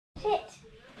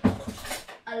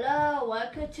Alexa,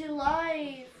 welcome to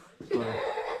life.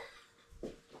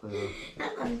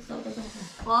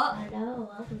 What? Hello,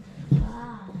 welcome to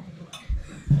life.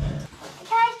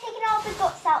 Kai's taking all the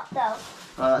guts out though.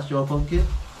 That's your pumpkin.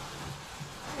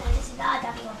 No, this is our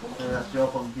daddy one. That's your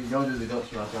pumpkin. You'll do the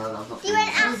guts, right? I'm not. You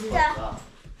went after.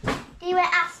 You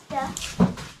went after.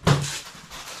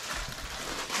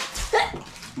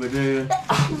 We're doing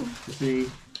to see.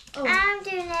 Oh. I'm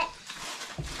doing it.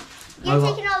 You're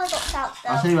taking all the guts out though.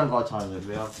 I say we haven't got time with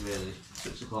me, we have really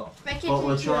 6 o'clock. But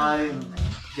we'll try and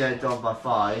get it done by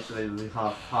 5 so then we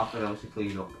have half an hour to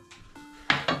clean up.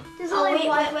 We're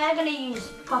going to use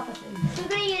proper things. We're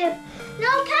going to use... No,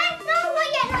 not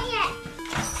yet, not yet.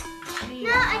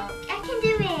 No, I can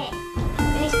do it.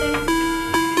 Any spoon?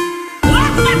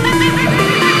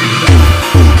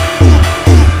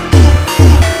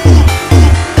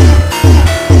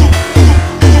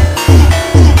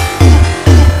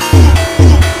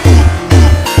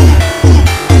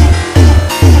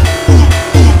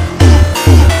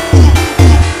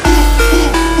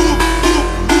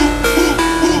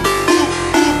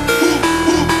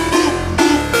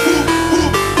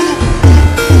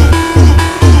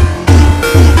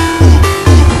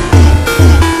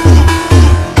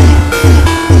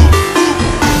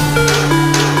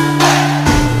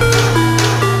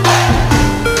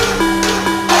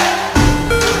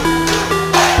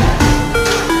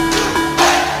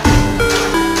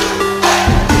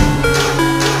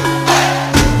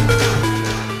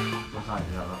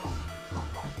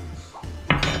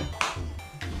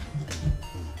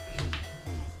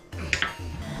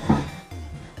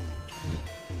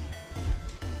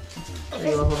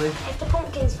 If the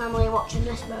Pumpkins family are watching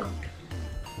this, bro.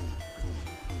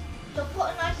 So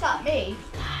put a knife at me.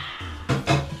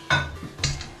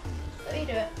 Let me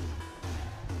do it.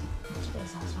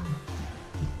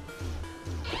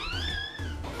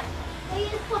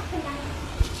 Use the popping knife.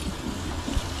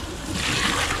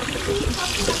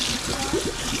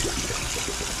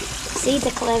 Seeds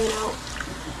are clearing out.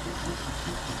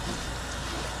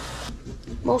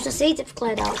 Most of the seeds have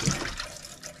cleared out.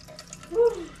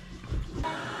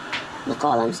 Look at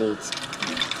all them seeds.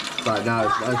 Right, now I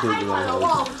think you're on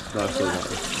hold.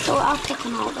 So I'll pick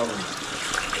them out, don't we?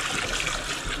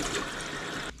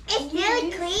 It's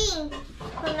really clean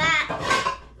from that.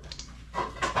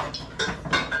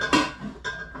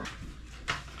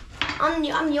 I'm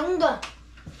younger.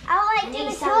 I don't like doing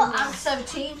the guts. I'm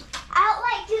 17. I don't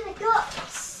like doing the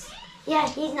guts. Yeah,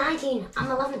 he's 19. I'm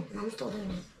 11 and I'm still doing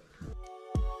it.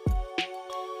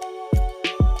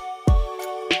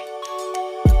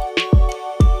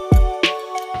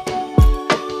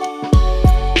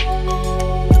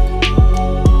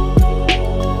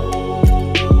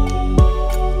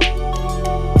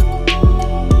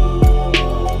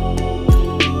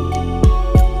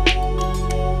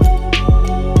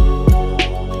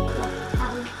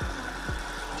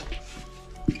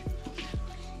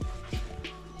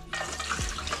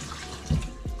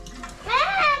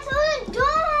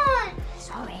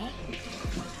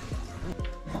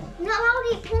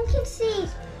 Pumpkin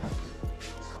seeds.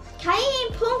 Can you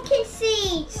eat pumpkin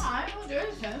seeds? No, I don't do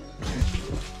anything.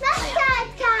 That's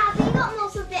carving. You got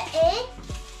most of it in.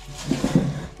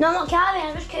 No, I'm not carving.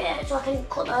 I'm just cutting it so I can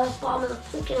cut the bottom of the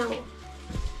pumpkin out.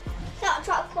 It's not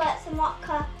chocolate, it's a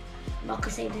mocha. Mocha,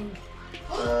 same thing.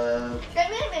 Get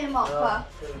me a mocha.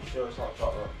 No, I'm sure it's not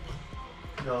chocolate.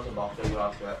 No, it's a mocha. You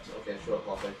are correct. Okay, sure,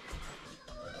 coffee.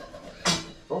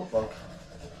 Oh, fuck.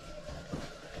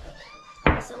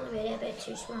 It's only really a bit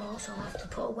too small, so I'll have to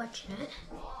put a wedge in it.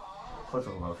 Put it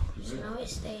on, love. So now it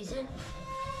stays in.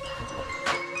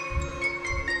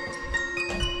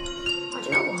 Oh, do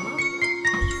you know what?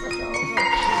 Flip it over.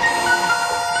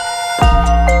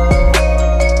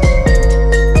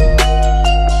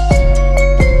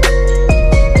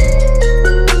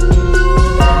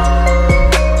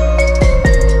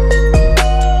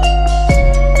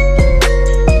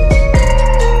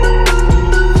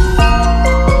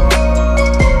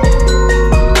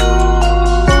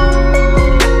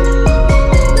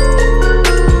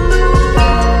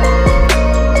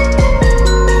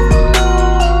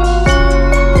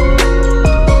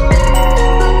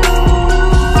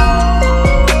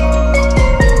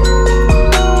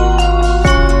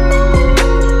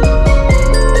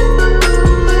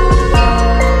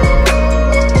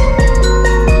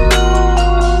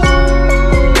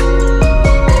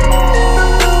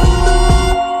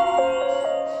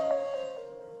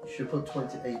 You should put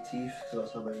 28 teeth because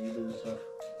that's how many humans have.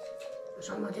 What's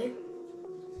wrong with it?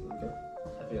 Okay.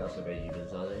 I think that's how many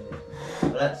humans are, isn't it?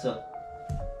 Alexa,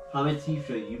 how many teeth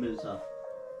do humans have?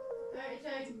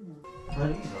 32. How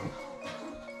do you know?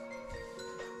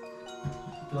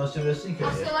 you want to see a secret?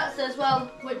 Ask Alexa as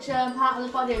well, which part of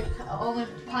the body, only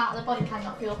part of the body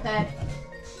cannot feel pain.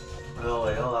 Oh,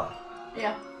 I know that.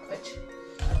 Yeah, which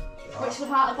the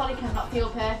part of the body cannot feel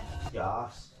pain? Your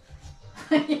ass.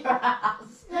 Your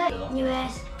ass. Your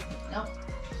ears. No.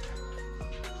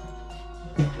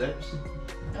 Lips.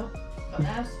 Nope. Got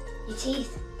nerves. Your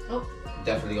teeth. Nope.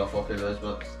 Definitely got fucking nose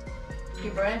buds.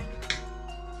 Your brain.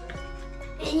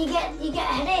 And you get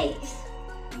headaches.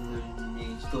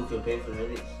 You still feel pain for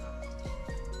headaches.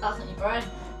 That's not your brain.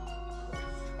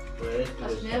 Brain.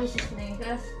 That's your nervous system in your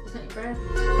face. It's not your brain.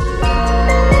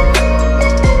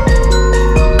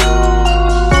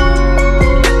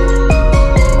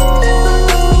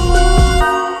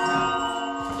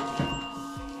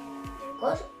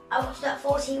 Good. I watched that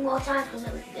 14 more times because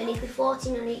there needs to be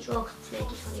 14 on each row to make it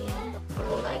funny.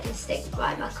 And I can stick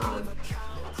right back on.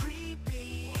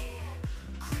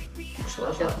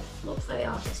 Looks very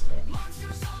artistic.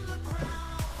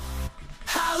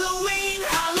 Halloween,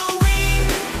 Halloween,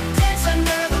 dance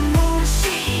under the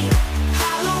moonshine.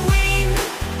 Halloween,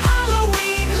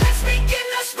 Halloween, let's begin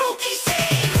the spooky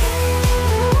scene.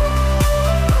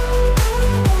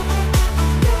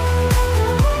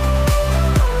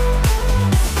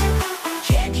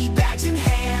 Candy bags in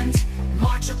hand,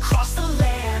 march across the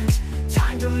land.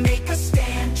 Time to make a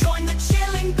stand, join the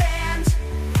chilling band.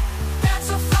 That's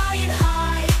a flying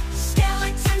high,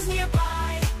 skeletons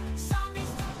nearby.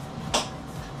 Zombies.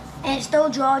 It's still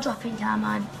jaw-dropping,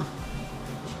 Temane.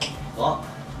 What?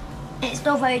 It's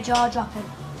still very jaw-dropping.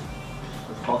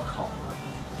 It's called hot.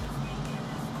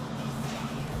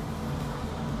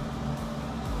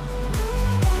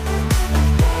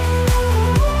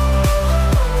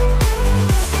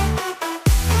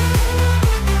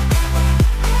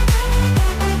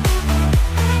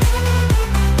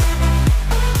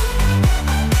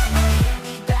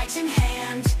 Bags in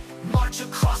hand, march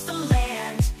across the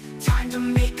land. Time to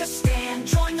make a stand,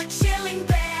 join the chilling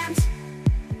band.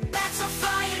 Bats are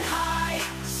flying high,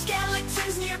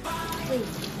 skeletons nearby.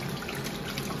 Please.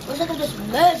 Looks like I just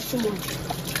murdered someone.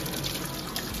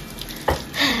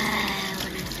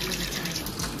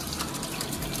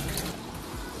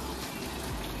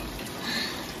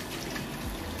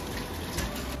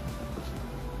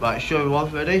 Right, show me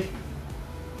one, ready?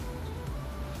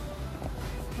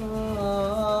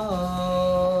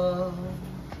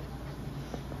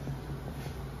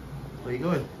 Where are you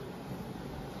going?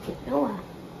 Nowhere.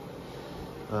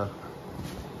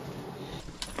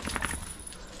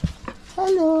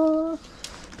 Hello.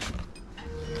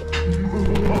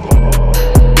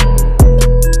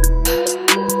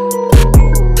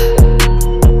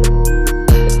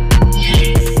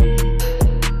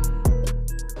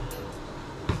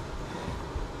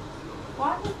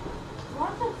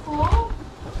 What the fuck?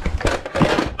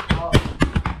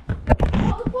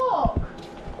 What the fuck?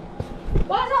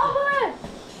 Why is that over there?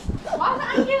 Why is that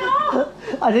hanging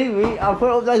off? I didn't read. I put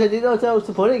it up there. I didn't know where else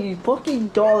to put it. You fucking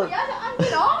dog. Why is it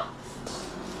hanging off?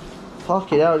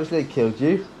 Fucking hell, I just nearly killed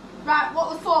you. Right, what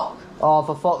the fuck? Oh,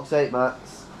 for fuck's sake,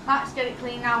 Max. Max, get it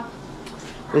clean now.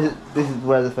 This is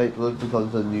where the fake blood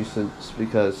becomes a nuisance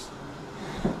because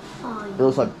Oh, it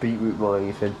looks like beetroot more than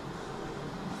anything.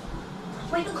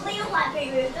 Wait, it clean up like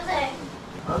beetroot, does it?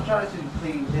 I'm trying to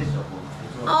clean this up.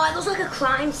 Oh, it looks like a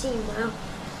crime scene, though.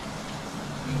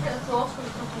 You get the sauce for the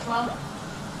stuff as well.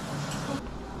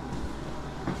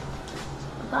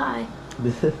 Bye.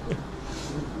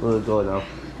 We'll go now.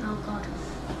 Oh, God.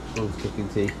 I'm cooking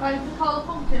tea. Right, you can call the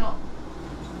pumpkin up.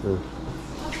 Mm.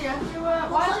 What's it everywhere?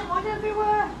 Why is it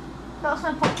everywhere? That's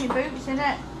some fucking boots, isn't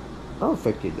it? I'm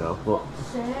thinking now, but.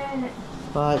 Say it.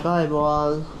 Bye, bye,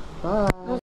 everyone. Bye.